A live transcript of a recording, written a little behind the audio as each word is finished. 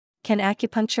Can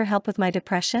acupuncture help with my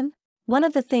depression? One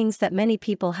of the things that many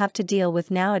people have to deal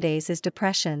with nowadays is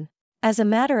depression. As a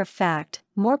matter of fact,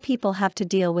 more people have to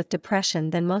deal with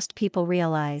depression than most people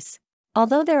realize.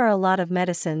 Although there are a lot of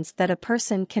medicines that a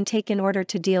person can take in order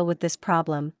to deal with this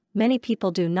problem, many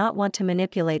people do not want to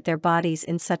manipulate their bodies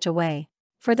in such a way.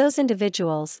 For those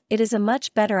individuals, it is a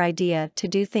much better idea to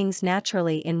do things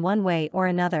naturally in one way or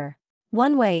another.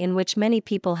 One way in which many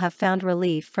people have found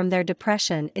relief from their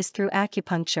depression is through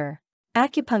acupuncture.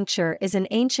 Acupuncture is an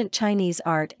ancient Chinese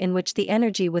art in which the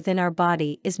energy within our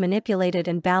body is manipulated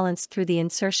and balanced through the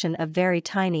insertion of very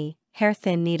tiny,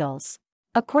 hair-thin needles.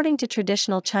 According to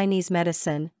traditional Chinese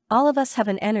medicine, all of us have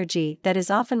an energy that is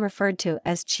often referred to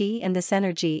as qi, and this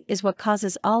energy is what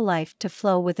causes all life to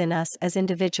flow within us as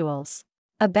individuals.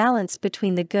 A balance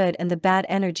between the good and the bad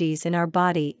energies in our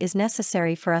body is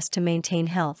necessary for us to maintain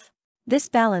health. This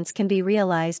balance can be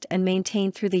realized and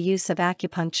maintained through the use of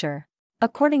acupuncture.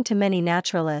 According to many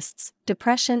naturalists,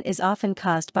 depression is often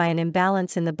caused by an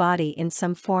imbalance in the body in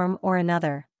some form or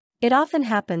another. It often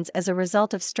happens as a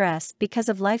result of stress because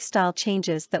of lifestyle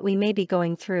changes that we may be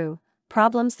going through,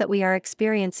 problems that we are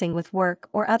experiencing with work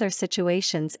or other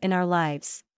situations in our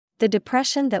lives. The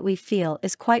depression that we feel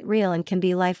is quite real and can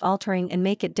be life-altering and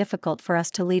make it difficult for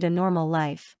us to lead a normal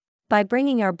life. By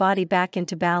bringing our body back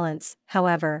into balance,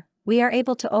 however, we are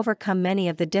able to overcome many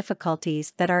of the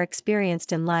difficulties that are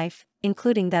experienced in life,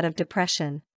 including that of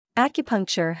depression.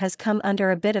 Acupuncture has come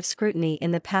under a bit of scrutiny in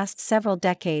the past several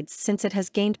decades since it has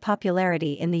gained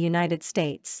popularity in the United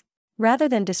States. Rather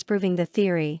than disproving the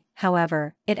theory,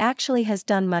 however, it actually has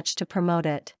done much to promote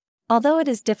it. Although it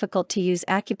is difficult to use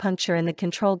acupuncture in the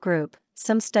control group,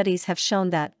 some studies have shown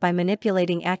that by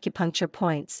manipulating acupuncture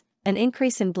points, an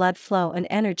increase in blood flow and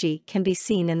energy can be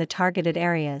seen in the targeted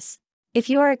areas. If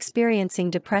you are experiencing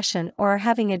depression or are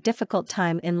having a difficult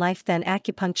time in life, then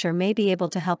acupuncture may be able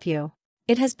to help you.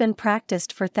 It has been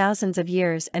practiced for thousands of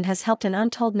years and has helped an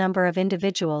untold number of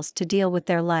individuals to deal with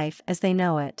their life as they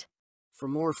know it. For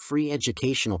more free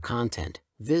educational content,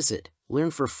 visit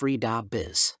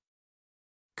learnforfree.biz.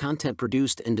 Content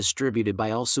produced and distributed by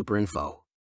AllSuperInfo.